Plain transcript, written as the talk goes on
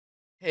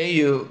Hey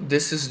you,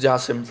 this is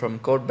Jasim from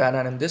CodeBan,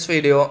 and in this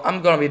video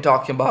I'm going to be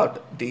talking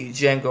about the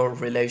Django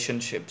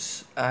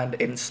relationships, and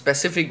in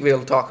specific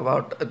we'll talk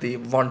about the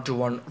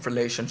one-to-one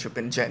relationship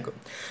in Django.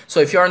 So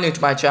if you are new to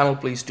my channel,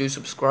 please do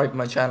subscribe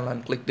my channel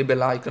and click the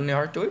bell icon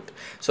near to it.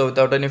 So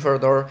without any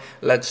further,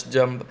 let's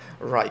jump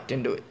right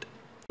into it.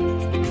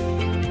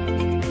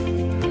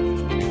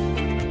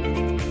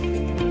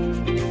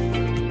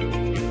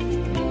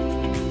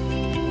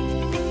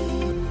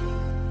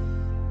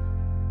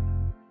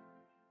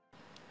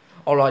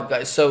 Alright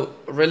guys, so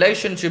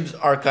relationships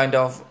are kind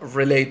of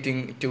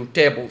relating to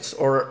tables,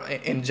 or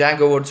in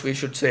Django words we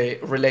should say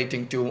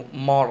relating to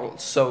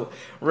models. So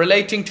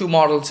relating to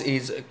models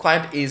is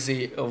quite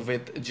easy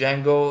with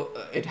Django.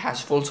 It has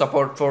full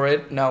support for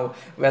it. Now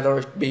whether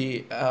it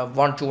be a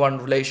one-to-one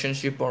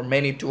relationship or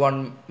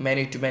many-to-one,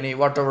 many-to-many,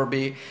 whatever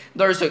be,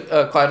 there is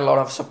quite a lot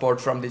of support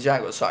from the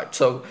Django side.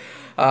 So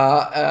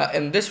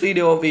in this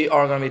video we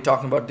are going to be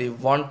talking about the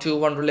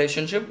one-to-one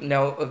relationship.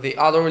 Now the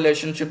other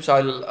relationships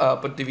I'll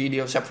put the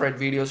separate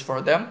videos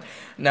for them.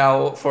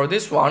 Now for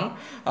this one,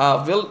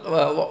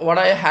 what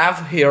I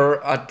have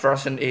here at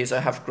present is I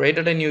have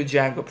created a new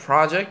Django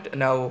project.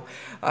 Now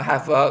I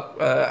have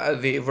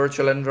the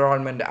virtual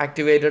environment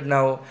activated.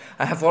 Now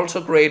I have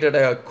also created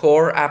a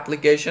core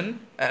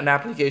application, an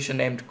application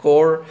named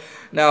core.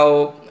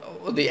 Now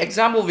the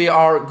example we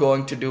are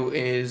going to do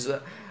is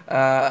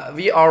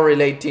we are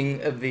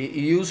relating the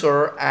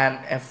user and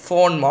a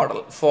phone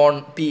model,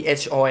 phone,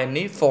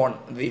 phone, phone,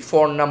 the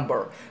phone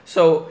number.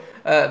 So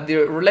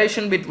the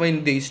relation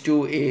between these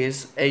two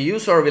is a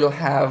user will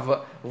have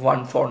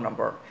one phone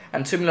number,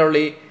 and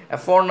similarly a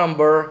phone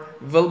number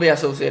will be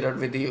associated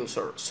with the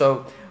user.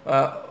 So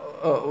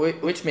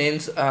which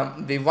means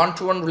the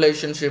one-to-one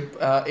relationship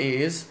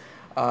is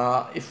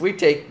if we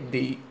take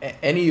the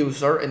any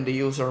user in the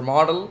user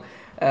model,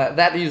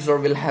 that user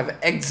will have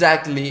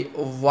exactly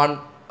one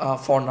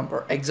phone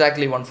number,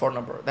 exactly one phone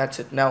number. That's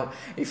it. Now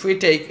if we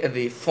take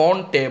the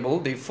phone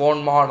table, the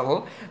phone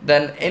model,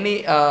 then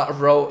any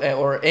row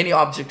or any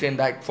object in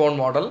that phone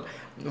model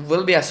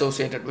will be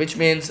associated, which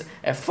means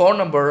a phone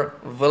number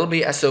will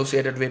be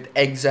associated with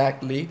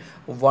exactly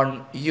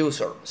one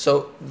user.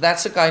 So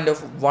that's a kind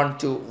of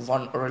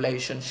one-to-one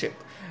relationship.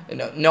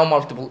 No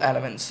multiple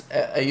elements.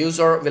 A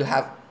user will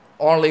have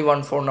only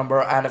one phone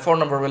number, and a phone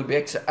number will be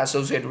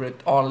associated with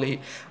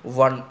only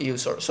one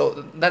user.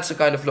 So that's the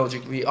kind of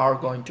logic we are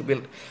going to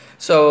build.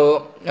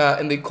 So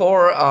in the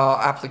core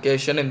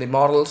application, in the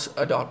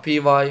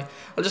models.py,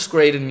 I'll just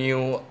create a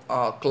new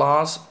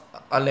class.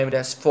 I'll name it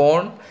as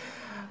phone,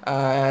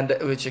 and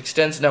which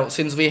extends. Now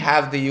since we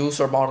have the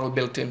user model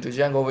built into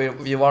Django,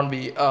 we won't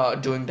be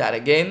doing that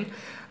again.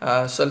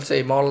 So I'll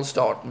say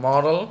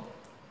models.model,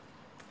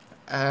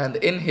 and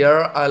in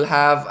here I'll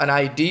have an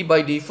ID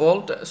by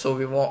default, so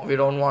we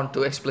don't want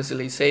to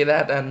explicitly say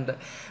that. And the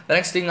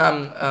next thing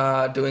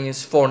I'm doing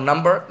is phone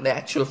number, the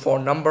actual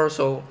phone number.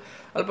 So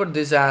I'll put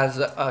this as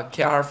a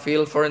char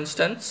field, for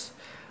instance,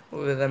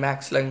 with a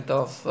max length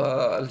of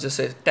I'll just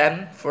say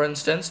 10, for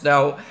instance.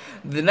 Now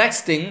the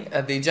next thing,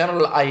 the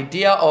general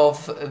idea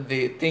of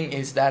the thing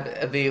is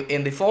that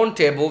in the phone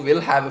table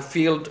we'll have a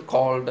field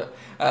called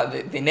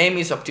the name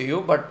is up to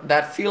you, but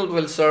that field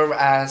will serve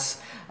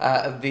as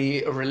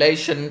the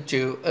relation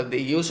to the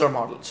user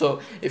model.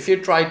 So if you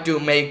try to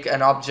make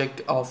an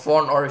object of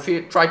phone, or if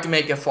you try to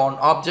make a phone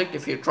object,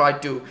 if you try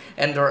to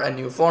enter a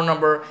new phone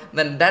number,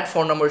 then that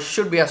phone number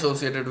should be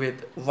associated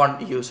with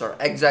one user,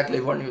 exactly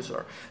one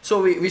user.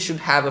 So we should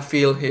have a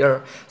field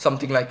here,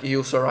 something like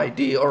user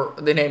ID, or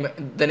the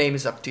name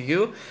is up to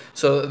you.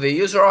 So the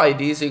user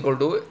ID is equal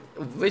to,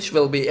 which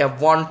will be a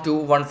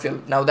one-to-one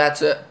field. Now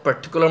that's a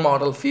particular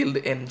model field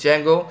in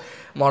Django,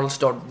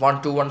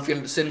 models.one-to-one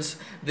field. Since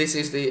this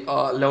is the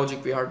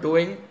logic we are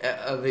doing,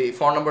 the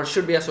phone number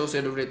should be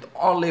associated with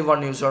only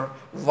one user,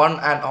 one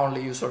and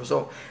only user.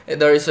 So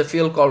there is a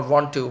field called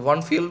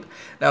one-to-one field.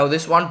 Now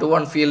this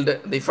one-to-one field,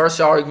 the first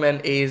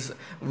argument is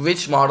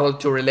which model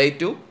to relate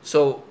to.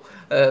 So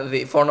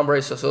the phone number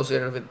is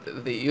associated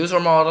with the user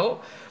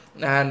model,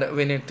 and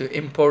we need to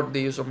import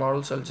the user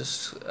model. So I'll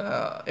just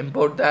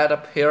import that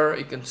up here.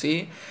 You can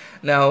see.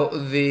 Now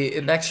the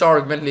next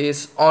argument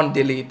is on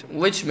delete,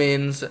 which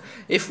means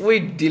if we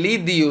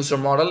delete the user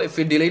model, if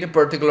we delete a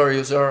particular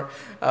user,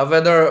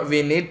 whether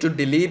we need to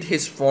delete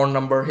his phone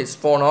number, his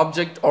phone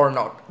object, or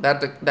not.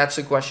 That's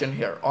the question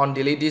here. On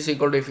delete is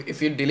equal to,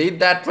 if you delete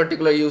that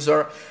particular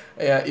user,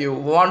 you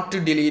want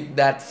to delete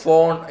that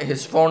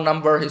his phone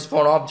number, his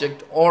phone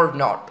object, or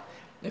not.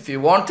 If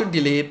you want to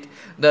delete,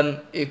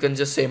 then you can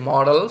just say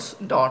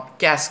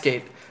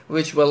models.cascade,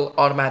 which will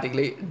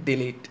automatically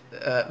delete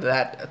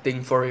that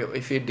thing for you.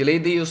 If you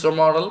delete the user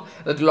model,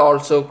 that will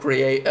also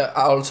delete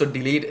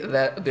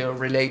the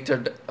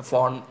related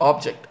phone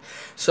object.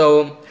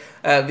 So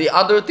the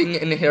other thing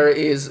in here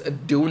is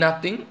do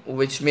nothing,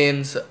 which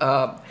means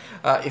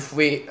if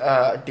we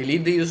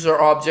delete the user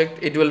object,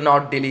 it will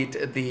not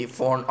delete the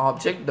phone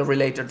object, the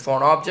related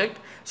phone object.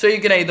 So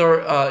you can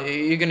either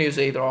you can use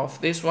either of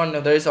this one.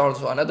 There is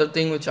also another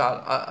thing which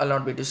I'll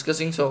not be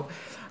discussing. So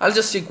I'll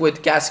just stick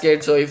with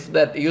cascade. So if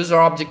that user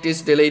object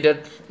is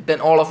deleted, then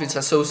all of its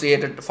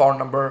associated phone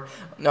number,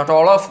 not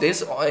all of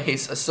this,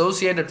 his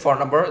associated phone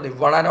number, the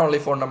one and only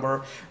phone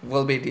number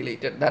will be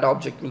deleted. That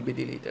object will be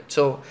deleted.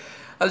 So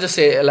I'll just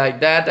say like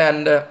that,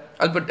 and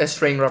I'll put a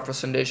string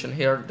representation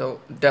here, the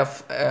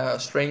def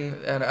string,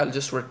 and I'll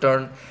just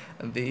return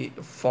the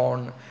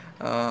phone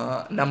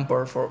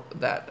number for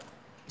that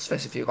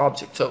specific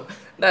object. So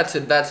that's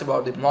it. That's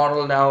about the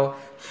model. Now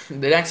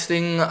the next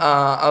thing,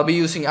 I'll be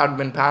using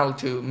admin panel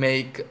to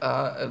make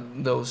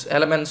those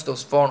elements,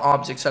 those phone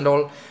objects and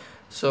all.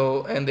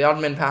 So in the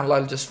admin panel,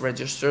 I'll just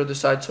register the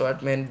site. So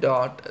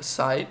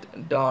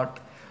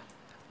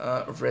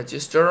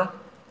admin.site.register.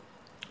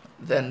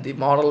 Then the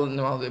model,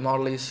 now the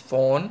model is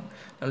phone.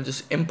 I'll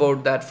just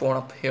import that phone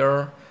up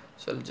here.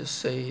 So I'll just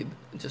say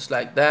just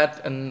like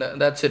that, and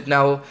that's it.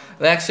 Now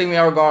the next thing we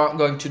are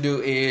going to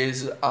do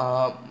is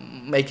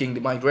making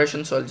the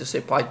migration. So I'll just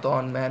say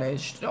python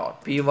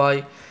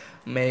manage.py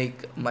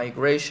make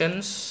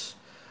migrations,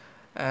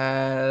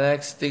 and the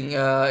next thing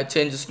it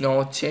changes,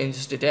 no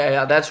changes detail.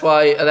 Yeah, that's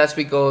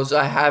because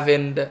I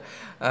haven't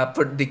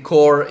put the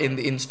core in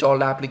the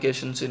installed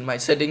applications in my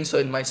settings. So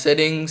in my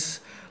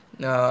settings,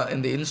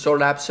 in the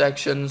installed app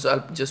sections,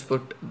 I'll just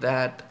put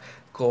that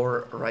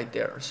core right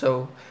there.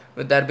 So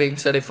with that being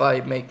said, if I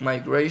make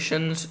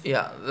migrations,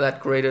 yeah, that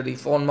created the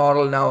phone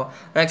model. Now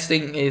next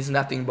thing is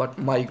nothing but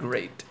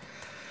migrate.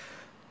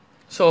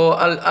 So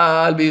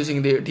I'll be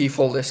using the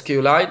default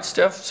SQLite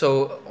stuff.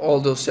 So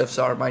all those stuffs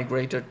are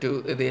migrated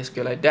to the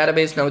SQLite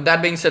database. Now with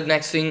that being said,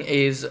 next thing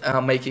is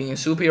making a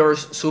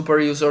super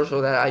user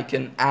so that I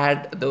can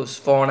add those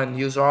phone and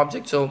user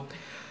objects. So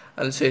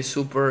I'll say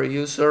super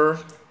user.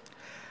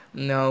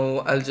 Now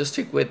I'll just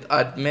stick with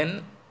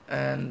admin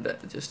and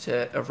just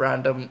a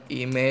random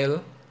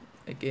email,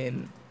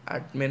 again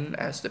admin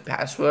as the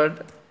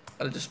password.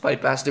 I'll just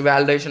bypass the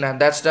validation, and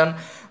that's done.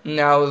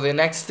 Now the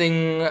next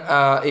thing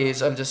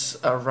is I'll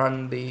just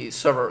run the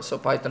server. So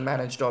python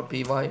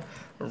manage.py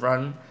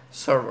run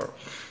server.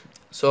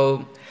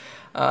 So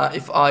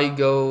if I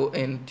go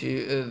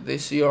into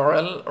this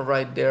URL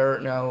right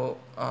there, now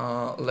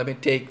let me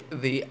take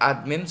the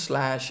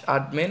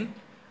admin/admin,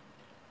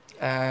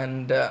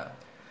 and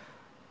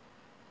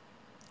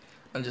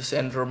I'll just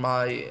enter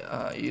my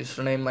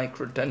username, my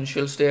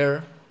credentials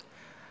there,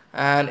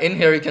 and in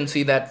here you can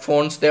see that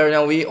phone's there.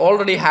 Now we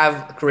already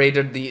have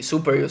created the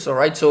super user,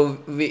 right? So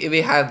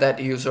we have that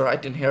user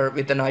right in here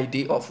with an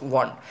ID of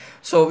 1.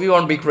 So we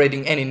won't be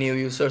creating any new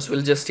users.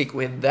 We'll just stick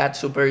with that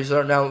super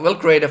user. Now we'll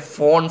create a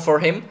phone for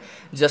him,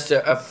 just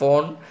a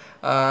phone.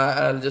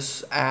 I'll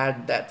just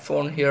add that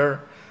phone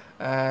here,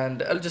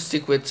 and I'll just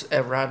stick with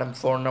a random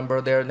phone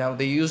number there. Now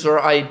the user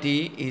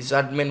ID is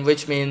admin,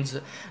 which means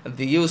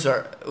the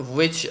user,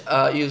 which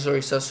user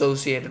is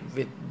associated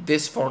with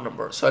this phone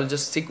number. So I'll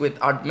just stick with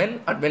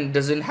admin. Admin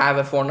doesn't have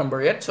a phone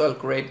number yet, so I'll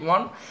create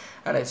one,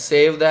 and I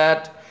save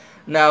that.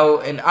 Now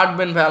in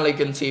admin panel, you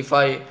can see if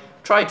I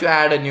try to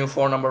add a new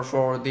phone number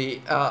for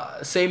the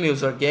same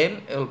user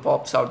again, it will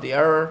pops out the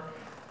error.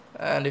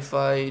 And if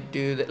I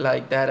do that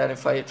like that, and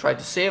if I try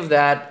to save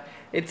that,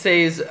 it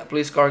says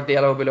please correct the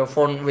allow below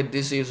phone with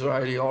this user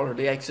ID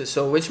already exists.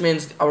 So which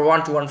means our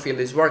OnetoOne field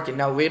is working.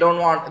 Now we don't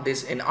want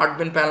this in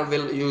admin panel.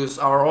 We'll use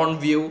our own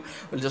view.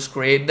 We'll just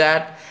create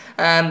that,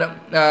 and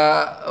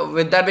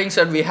with that being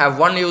said, we have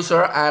one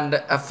user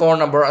and a phone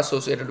number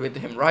associated with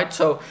him, right?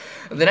 So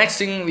the next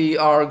thing we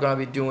are going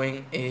to be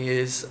doing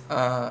is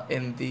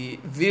in the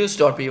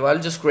views.py, I'll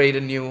just create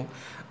a new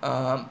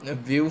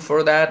view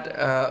for that,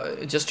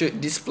 just to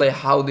display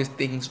how these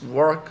things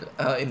work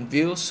in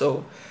views.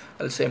 So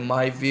I'll say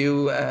my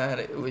view,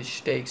 and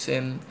which takes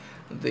in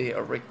the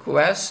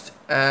request,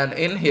 and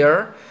in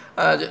here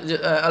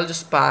I'll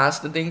just pass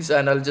the things,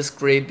 and I'll just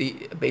create the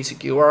basic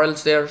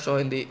URLs there. So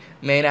in the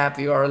main app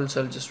URLs,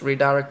 I'll just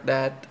redirect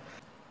that.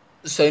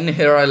 So in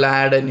here I'll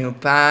add a new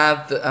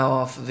path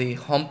of the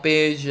home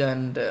page,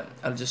 and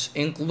I'll just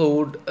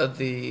include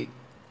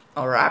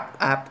our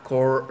app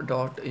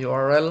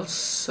core.urls.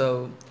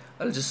 So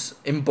I'll just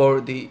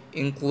import the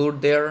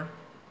include there,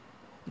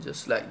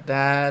 just like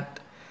that.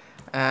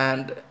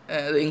 And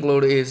the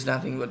include is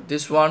nothing but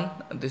this one,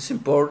 this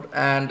import,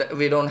 and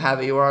we don't have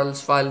a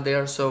URLs file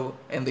there. So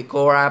in the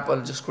core app,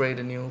 I'll just create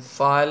a new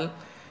file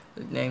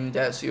named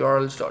as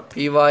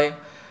urls.py.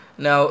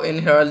 Now in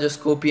here I'll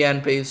just copy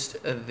and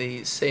paste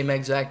the same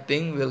exact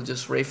thing. We'll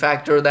just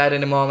refactor that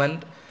in a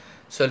moment.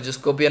 So I'll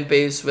just copy and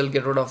paste. We'll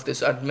get rid of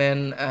this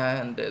admin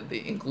and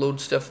the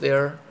include stuff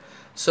there.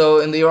 So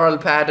in the URL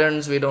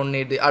patterns, we don't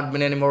need the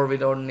admin anymore. We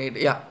don't need,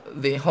 yeah,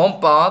 the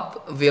home path.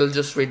 We'll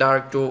just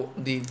redirect to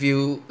the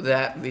view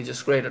that we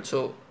just created.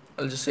 So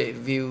I'll just say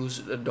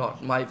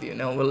views.myview.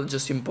 Now we'll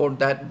just import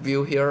that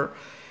view here,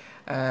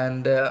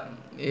 and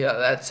yeah,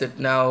 that's it.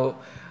 Now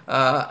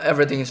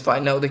everything is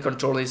fine. Now the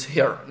control is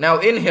here. Now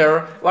in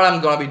here, what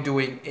I'm gonna be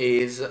doing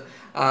is,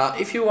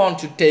 if you want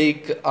to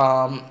take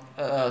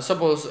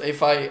suppose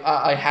if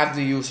I have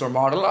the user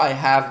model, I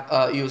have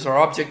a user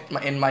object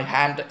in my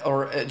hand,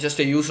 or just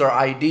a user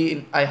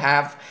ID I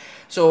have.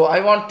 So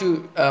I want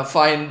to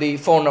find the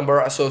phone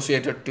number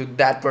associated to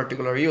that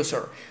particular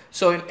user.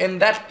 So in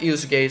that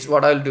use case,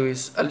 what I'll do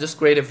is I'll just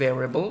create a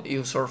variable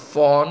user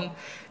phone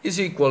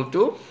is equal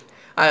to,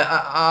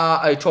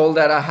 I told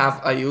that I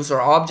have a user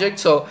object.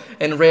 So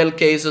in real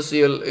cases,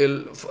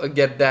 you'll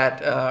get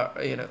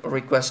that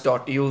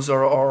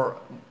request.user, or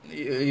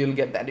you'll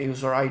get that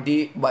user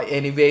ID by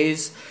any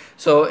ways.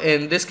 So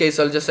in this case,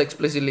 I'll just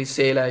explicitly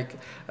say like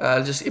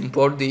I'll just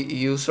import the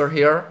user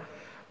here,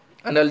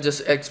 and I'll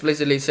just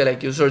explicitly say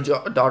like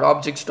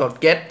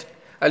user.objects.get.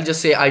 I'll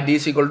just say ID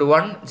is equal to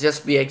 1.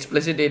 Just be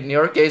explicit. In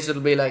your case,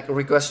 it'll be like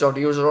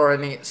request.user or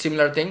any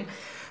similar thing.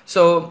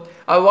 So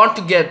I want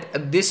to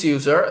get this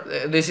user.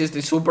 This is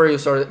the super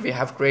user that we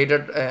have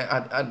created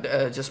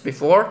just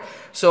before.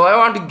 So I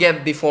want to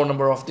get the phone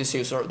number of this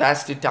user.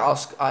 That's the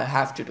task I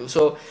have to do.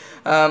 So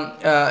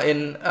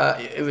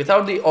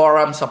without the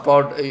ORM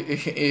support,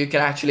 you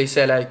can actually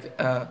say like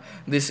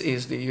this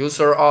is the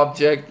user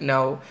object.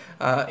 Now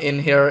in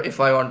here, if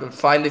I want to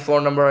find the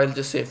phone number, I'll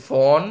just say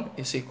phone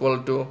is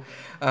equal to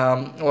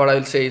what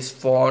I'll say is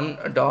phone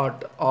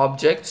dot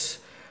objects.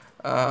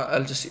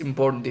 I'll just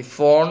import the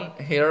phone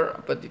here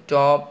up at the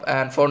top,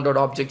 and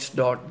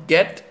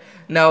phone.objects.get.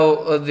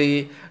 Now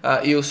the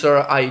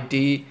user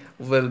ID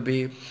will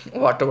be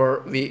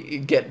whatever we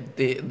get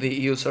the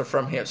user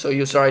from here. So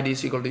user ID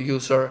is equal to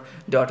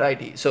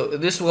user.id. So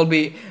this will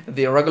be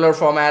the regular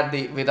format,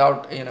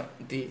 without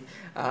the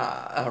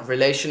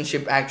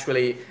relationship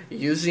actually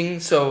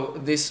using. So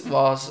this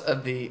was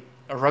the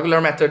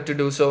regular method to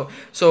do so.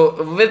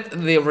 So with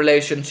the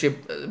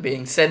relationship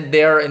being set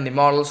there in the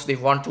models, the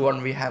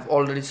one-to-one we have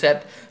already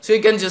set. So you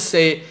can just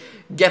say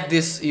get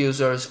this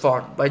user's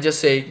phone by just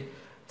saying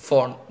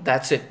phone.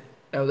 That's it.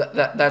 Now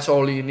that's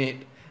all you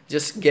need.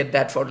 Just get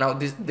that phone. Now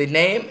the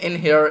name in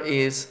here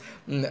is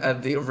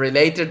the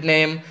related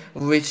name,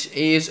 which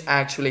is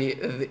actually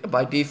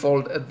by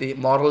default the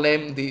model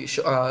name, the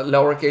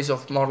lowercase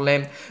of model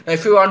name. Now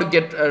if you want to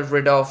get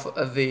rid of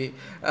the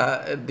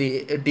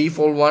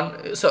default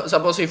one, so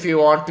suppose if you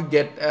want to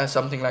get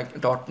something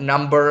like dot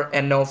number,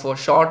 no for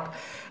short.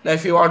 Now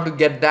if you want to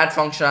get that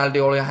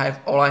functionality,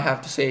 all I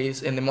have to say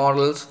is in the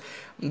models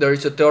there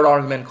is a third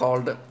argument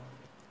called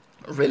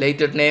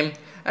related name,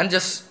 and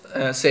just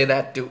say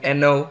that to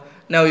no.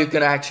 Now you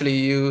can actually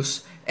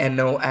use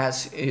no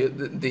as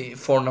the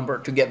phone number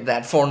to get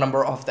that phone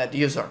number of that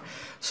user.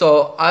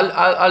 So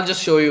I'll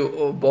just show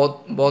you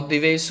both the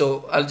ways.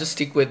 So I'll just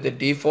stick with the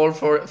default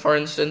for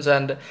instance,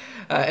 and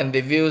in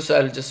the views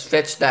I'll just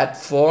fetch that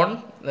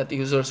phone, that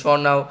user's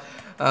phone. Now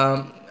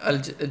I'll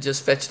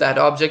just fetch that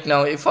object.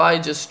 Now if I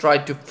just try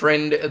to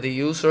print the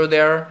user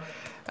there,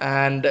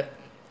 and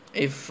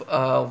if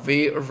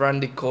we run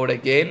the code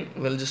again,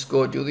 we'll just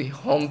go to the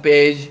home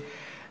page,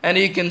 and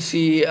you can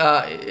see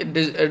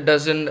it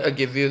doesn't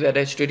give you that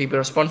HTTP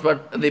response,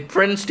 but the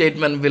print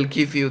statement will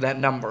give you that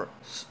number.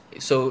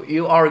 So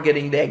you are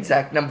getting the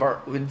exact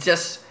number with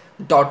just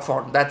dot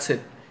phone. That's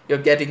it. You're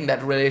getting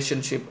that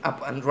relationship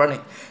up and running.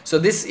 So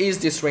this is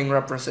the string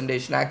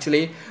representation.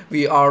 Actually,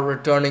 we are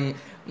returning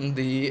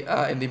the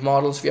in the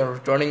models, we are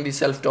returning the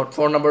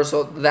self.phone number.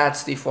 So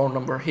that's the phone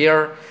number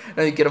here.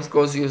 Now you can of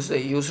course use the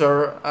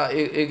user.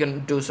 You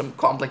can do some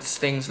complex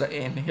things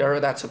in here.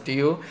 That's up to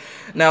you.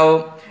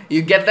 Now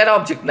you get that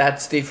object.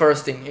 That's the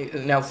first thing.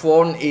 Now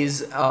phone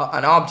is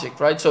an object,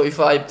 right? So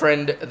if I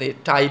print the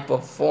type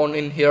of phone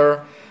in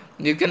here,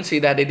 you can see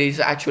that it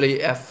is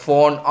actually a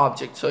phone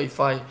object. So if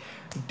I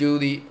do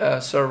the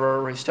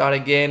server restart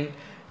again,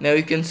 now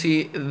you can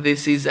see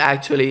this is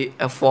actually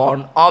a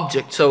phone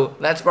object. So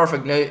that's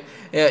perfect. Now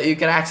you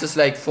can access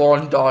like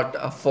phone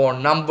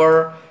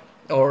number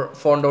or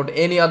phone dot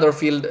any other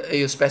field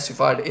you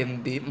specified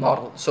in the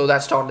model. So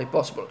that's totally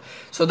possible.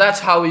 So that's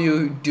how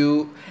you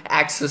do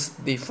access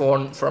the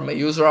phone from a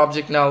user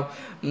object. Now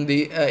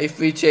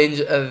if we change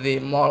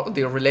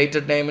the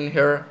related name in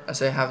here,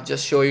 as I have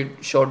just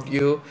showed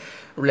you,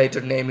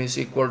 related name is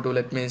equal to,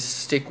 let me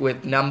stick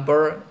with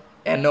number,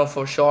 no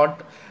for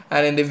short,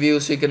 and in the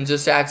views you can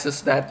just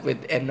access that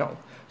with no.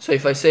 So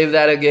if I save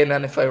that again,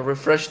 and if I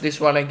refresh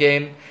this one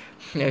again,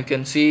 you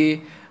can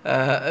see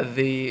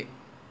the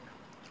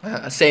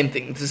same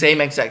thing, the same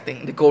exact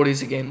thing. The code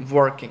is again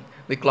working.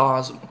 The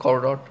class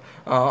core dot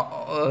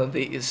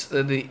is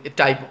the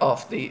type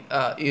of the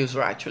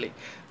user actually.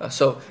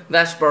 So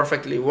that's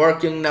perfectly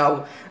working.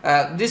 Now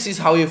this is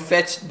how you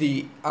fetch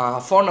the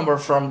phone number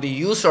from the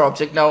user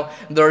object. Now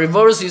the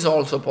reverse is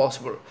also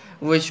possible,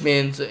 which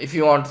means if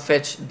you want to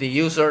fetch the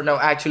user, now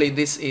actually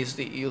this is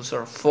the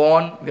user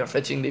phone, we are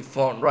fetching the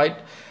phone, right?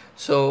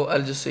 So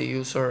I'll just say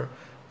user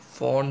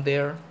phone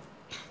there.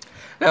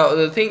 Now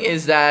the thing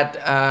is that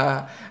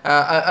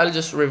I'll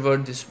just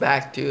revert this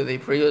back to the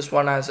previous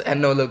one, as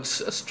no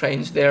looks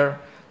strange there.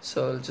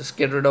 So I'll just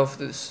get rid of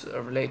this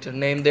related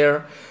name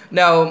there.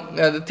 Now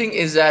the thing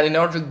is that in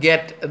order to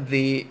get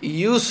the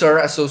user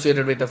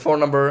associated with the phone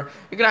number,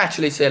 you can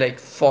actually say like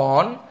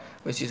phone,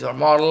 which is our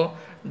model,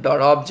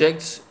 dot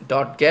objects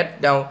dot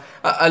get. Now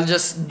I'll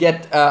just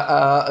get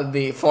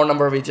the phone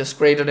number we just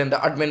created in the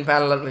admin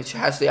panel, which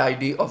has the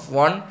ID of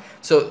 1.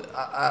 So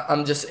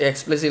I'm just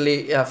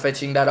explicitly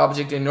fetching that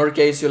object. In your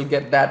case, you'll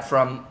get that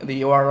from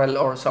the URL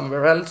or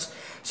somewhere else.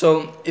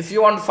 So if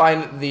you want to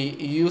find the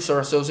user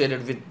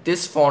associated with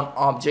this phone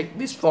object,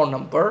 this phone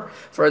number,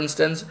 for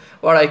instance,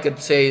 what I could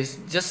say is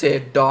just say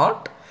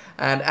dot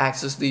and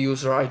access the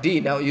user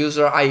ID. Now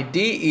user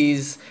ID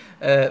is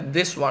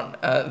this one,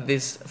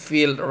 this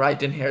field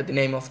right in here, the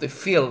name of the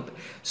field.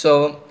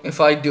 So if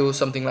I do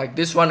something like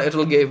this one, it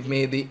will give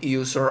me the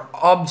user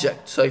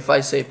object. So if I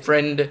say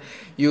friend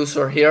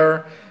user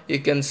here, you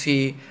can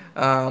see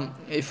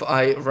if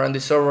I run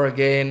the server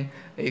again,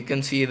 you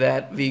can see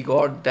that we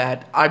got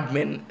that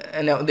admin,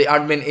 and now the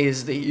admin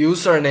is the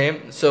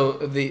username. So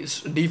the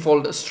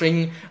default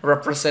string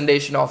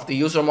representation of the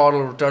user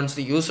model returns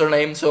the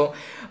username. So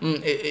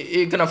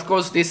you can, of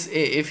course, this,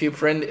 if you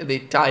print the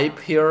type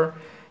here,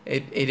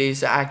 it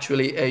is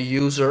actually a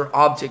user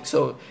object.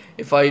 So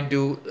if I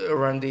do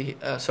run the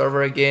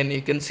server again,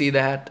 you can see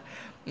that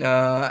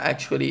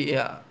actually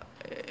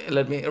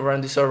let me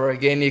run the server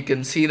again. You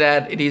can see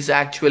that it is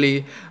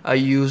actually a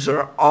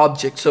user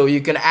object. So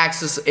you can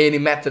access any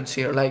methods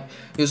here, like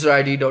user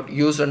ID dot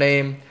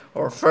username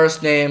or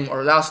first name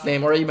or last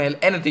name or email,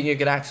 anything you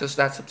can access.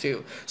 That's up to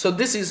you. So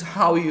this is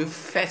how you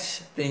fetch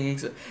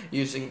things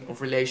using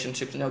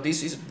relationships. Now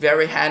this is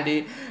very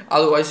handy,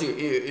 otherwise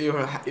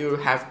you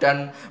have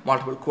done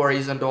multiple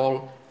queries and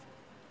all.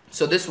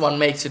 So this one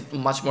makes it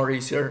much more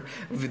easier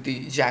with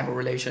the Django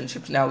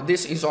relationships. Now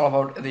this is all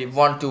about the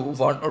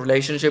one-to-one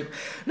relationship.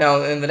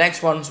 Now in the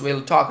next ones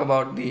we'll talk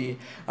about the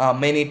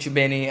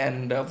many-to-many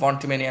and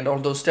one-to-many and all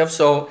those stuff.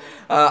 So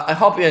I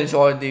hope you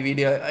enjoyed the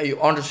video, you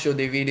understood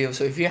the video.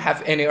 So if you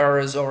have any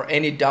errors or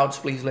any doubts,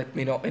 please let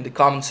me know in the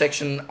comment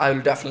section. I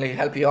will definitely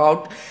help you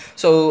out.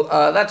 So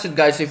that's it,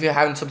 guys. If you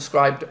haven't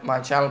subscribed my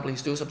channel,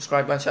 please do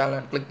subscribe my channel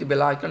and click the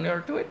bell icon near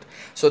to it.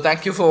 So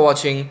thank you for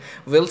watching.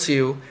 We'll see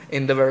you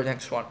in the very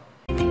next one.